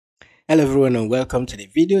Hello everyone and welcome to the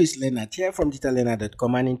video. It's Leonard here from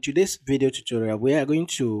Leonard.com, and in today's video tutorial we are going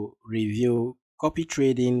to review copy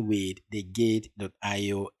trading with the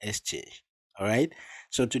Gate.io exchange. Alright,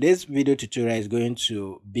 so today's video tutorial is going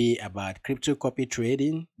to be about crypto copy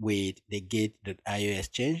trading with the Gate.io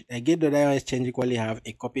exchange. The Gate.io exchange equally have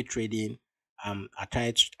a copy trading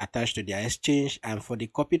attached to their exchange, and for the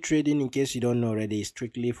copy trading, in case you don't know already, is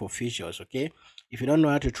strictly for futures. Okay, if you don't know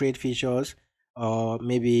how to trade futures, or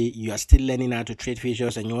maybe you are still learning how to trade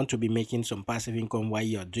futures and you want to be making some passive income while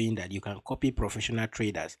you're doing that, you can copy professional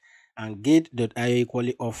traders, and Gate.io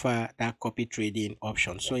equally offer that copy trading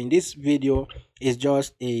option. So in this video is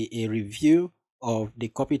just a review of the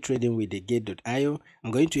copy trading with the Gate.io.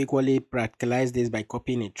 I'm going to equally practicalize this by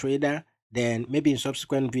copying a trader, then maybe in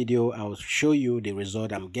subsequent video I'll show you the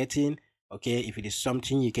result I'm getting, okay, if it is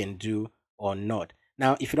something you can do or not.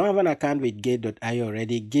 Now, if you don't have an account with Gate.io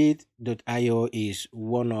already, Gate.io is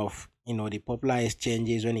one of the popular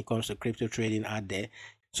exchanges when it comes to crypto trading out there.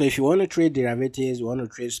 So if you want to trade derivatives, you want to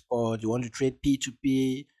trade spot, you want to trade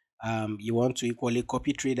P2P, you want to equally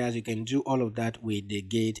copy traders, you can do all of that with the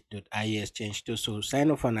Gate.io exchange too. So sign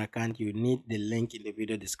up for an account. You need the link in the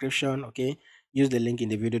video description. Okay, use the link in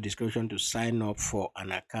the video description to sign up for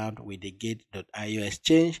an account with the Gate.io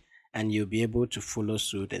exchange, and you'll be able to follow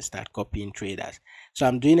suit and start copying traders. So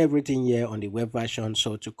I'm doing everything here on the web version.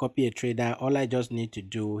 So to copy a trader, all I just need to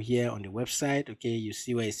do here on the website, okay, you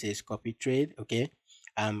see where it says copy trade. Okay,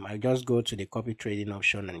 I just go to the copy trading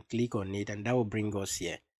option and click on it, and that will bring us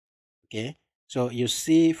here. Okay, so you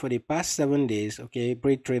see for the past 7 days, okay,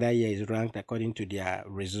 Break Trader here is ranked according to their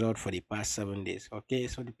result for the past 7 days. Okay,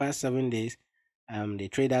 so the past 7 days, the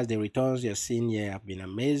traders, the returns you're seeing here have been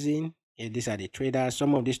amazing. Okay, these are the traders.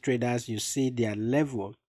 Some of these traders, you see their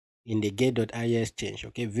level in the Gate.io exchange.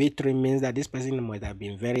 Okay, V3 means that this person might have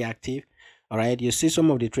been very active. All right, you see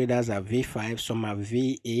some of the traders are V5, some are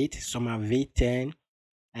V8, some are V10,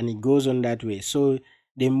 and it goes on that way. So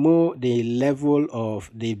the more the level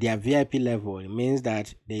of their VIP level, it means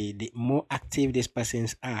that the more active these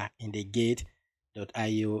persons are in the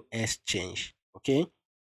Gate.io exchange. Okay,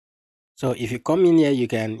 so if you come in here, you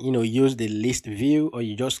can use the list view, or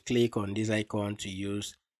you just click on this icon to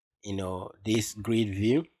use this grid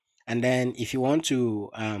view. And then if you want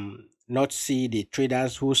to not see the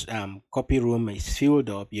traders whose copy room is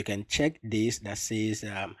filled up, you can check this that says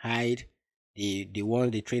hide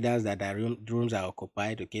the traders that are rooms are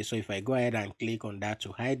occupied. Okay, so if I go ahead and click on that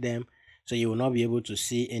to hide them, so you will not be able to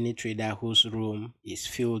see any trader whose room is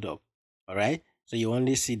filled up. All right, so you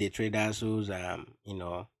only see the traders whose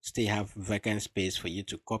still have vacant space for you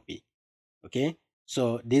to copy. Okay,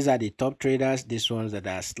 so these are the top traders. These ones that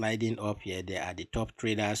are sliding up here, they are the top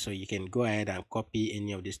traders. So you can go ahead and copy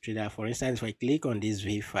any of these traders. For instance, if I click on this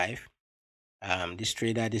V5, this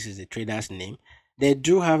trader, this is the trader's name. They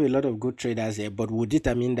do have a lot of good traders here, but we'll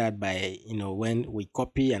determine that by when we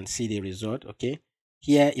copy and see the result. Okay,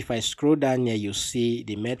 here if I scroll down here, you see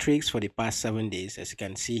the metrics for the past 7 days. As you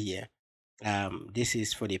can see here, this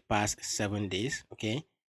is for the past 7 days. Okay,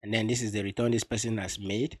 and then this is the return this person has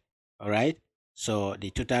made. All right, so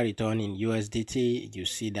the total return in USDT, you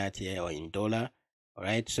see that here, or in dollar. All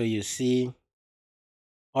right, so you see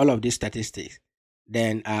all of these statistics.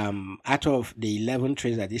 Then out of the 11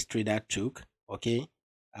 trades that this trader took, okay,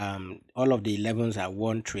 all of the 11s are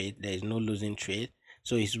one trade. There is no losing trade.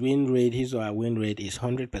 So his win rate, his or her win rate is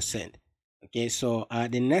 100%. Okay, so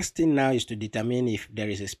the next thing now is to determine if there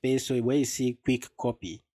is a space. So where you see quick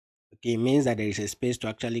copy, okay, it means that there is a space to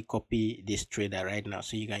actually copy this trader right now.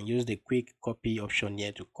 So you can use the quick copy option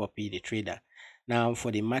here to copy the trader. Now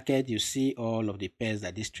for the market, you see all of the pairs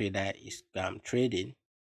that this trader is trading.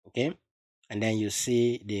 Okay, and then you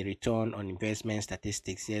see the return on investment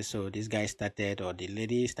statistics here. So this guy started, or the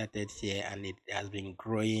lady started here, and it has been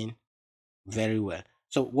growing very well.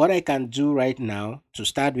 So what I can do right now to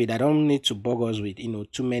start with, I don't need to bug us with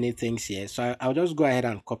too many things here. So I'll just go ahead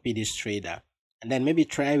and copy this trader, and then maybe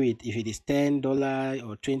try with, if it is $10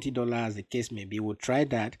 or $20, the case may be, we'll try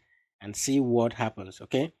that and see what happens.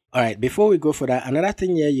 Okay, all right, before we go for that, another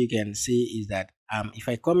thing here you can see is that if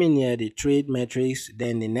I come in here, the trade metrics,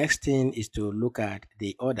 then the next thing is to look at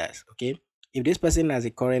the orders. Okay, if this person has a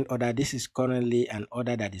current order, this is currently an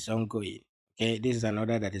order that is ongoing. Okay, this is an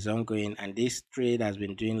order that is ongoing, and this trade has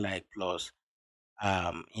been doing like plus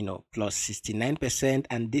 69%,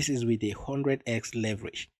 and this is with a 100x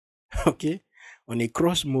leverage. Okay, on a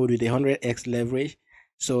cross mode with a 100x leverage.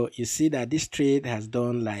 So you see that this trade has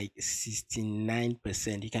done like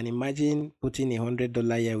 69%. You can imagine putting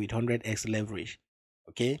 $100 here with 100x leverage.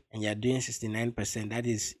 Okay, and you're doing 69%. That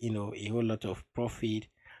is a whole lot of profit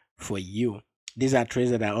for you. These are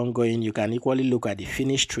trades that are ongoing. You can equally look at the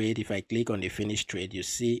finished trade. If I click on the finished trade, you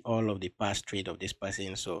see all of the past trade of this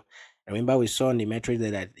person. So remember, we saw on the metrics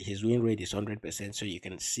that his win rate is 100%. So you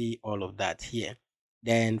can see all of that here.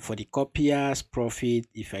 Then for the copier's profit,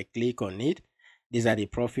 if I click on it, these are the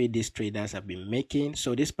profit these traders have been making.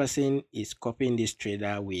 So this person is copying this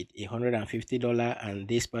trader with $150, and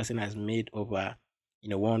this person has made over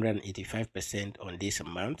 185% on this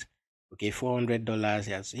amount. Okay,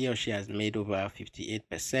 $400, he or she has made over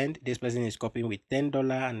 58%. This person is copying with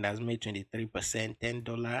 $10 and has made 23%.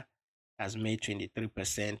 $10 has made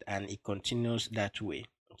 23%, and it continues that way.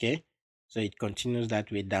 Okay, so it continues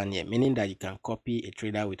that way down here, meaning that you can copy a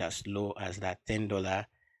trader with as low as that $10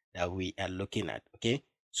 that we are looking at. Okay,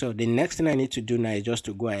 so the next thing I need to do now is just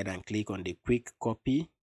to go ahead and click on the quick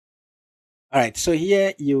copy. All right, so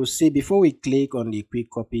here you see, before we click on the quick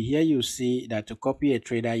copy, here you see that to copy a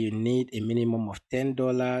trader you need a minimum of $10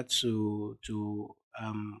 to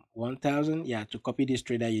 1,000. Yeah, to copy this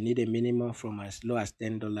trader you need a minimum from as low as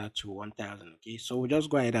 $10 to 1,000. Okay, so we'll just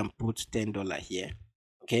go ahead and put $10 here.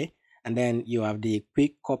 Okay, and then you have the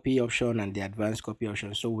quick copy option and the advanced copy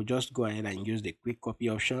option. So we'll just go ahead and use the quick copy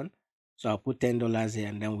option. So I'll put $10 here,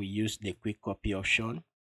 and then we use the quick copy option.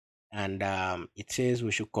 And it says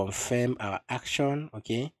we should confirm our action.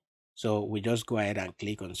 Okay, so we just go ahead and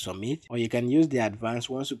click on submit, or you can use the advanced.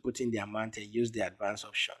 Once you put in the amount, use the advanced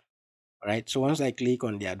option. All right, so once I click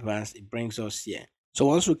on the advanced, it brings us here. So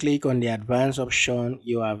once we click on the advanced option,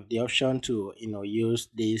 you have the option to use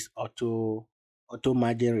this auto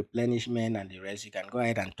margin replenishment and the rest. You can go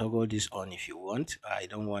ahead and toggle this on if you want. I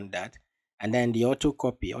don't want that. And then the auto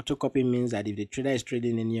copy means that if the trader is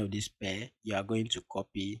trading any of this pair, you are going to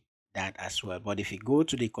copy that as well. But if you go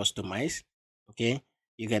to the customize, okay,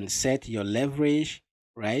 you can set your leverage,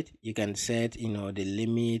 right? You can set the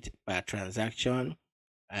limit per transaction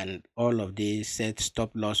and all of these, set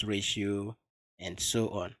stop loss ratio and so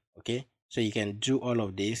on. Okay, so you can do all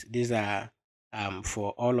of this. These are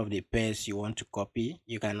for all of the pairs you want to copy.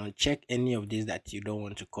 You can uncheck any of these that you don't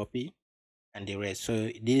want to copy and the rest. So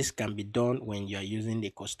this can be done when you are using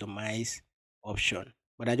the customize option,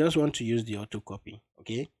 but I just want to use the auto copy.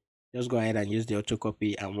 Okay, just go ahead and use the auto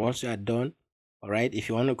copy, and once you are done, all right, if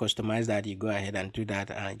you want to customize that, you go ahead and do that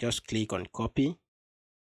and just click on copy.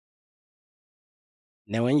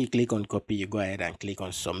 Now when you click on copy, you go ahead and click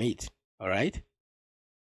on submit. All right,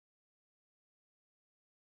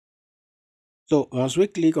 so once we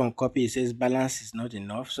click on copy, it says balance is not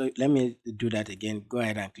enough. So let me do that again. Go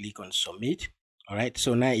ahead and click on submit. All right,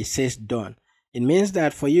 so now it says done. It means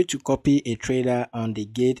that for you to copy a trader on the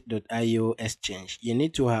Gate.io exchange, you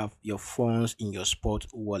need to have your funds in your spot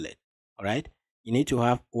wallet. All right, you need to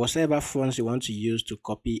have whatever funds you want to use to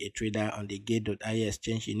copy a trader on the Gate.io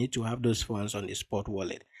exchange. You need to have those funds on the spot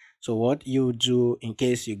wallet. So what you do in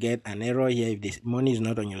case you get an error here, if this money is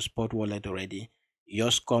not on your spot wallet already, you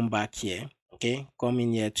just come back here. Okay, come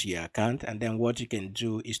in here to your account, and then what you can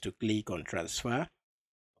do is to click on transfer.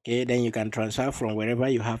 Okay, then you can transfer from wherever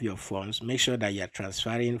you have your funds. Make sure that you are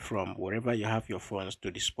transferring from wherever you have your funds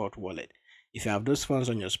to the spot wallet. If you have those funds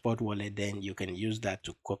on your spot wallet, then you can use that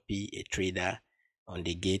to copy a trader on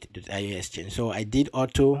the Gate.io exchange. So I did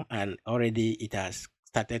auto, and already it has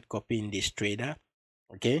started copying this trader.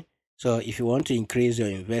 Okay, so if you want to increase your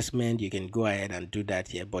investment, you can go ahead and do that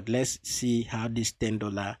here. But let's see how this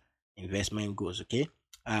 $10 investment goes. Okay,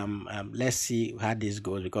 let's see how this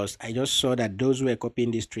goes, because I just saw that those who are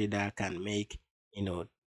copying this trader can make 10%,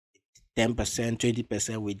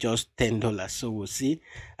 20% with just $10. So we'll see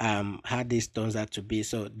how this turns out to be.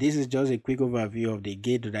 So this is just a quick overview of the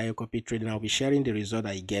Gate.io copy trading. I'll be sharing the result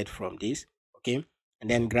I get from this. Okay, and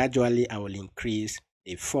then gradually I will increase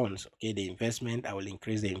the funds. Okay, the investment, I will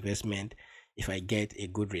increase the investment if I get a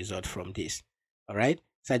good result from this. All right,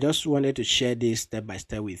 so I just wanted to share this step by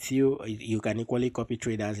step with you. You can equally copy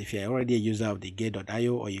traders if you're already a user of the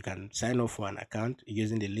Gate.io, or you can sign up for an account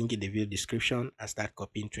using the link in the video description and start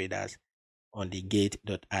copying traders on the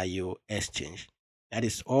Gate.io exchange. That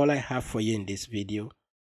is all I have for you in this video,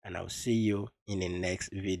 and I'll see you in the next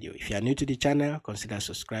video. If you are new to the channel, consider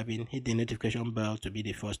subscribing, hit the notification bell to be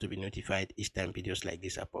the first to be notified each time videos like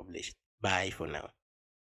this are published. Bye for now.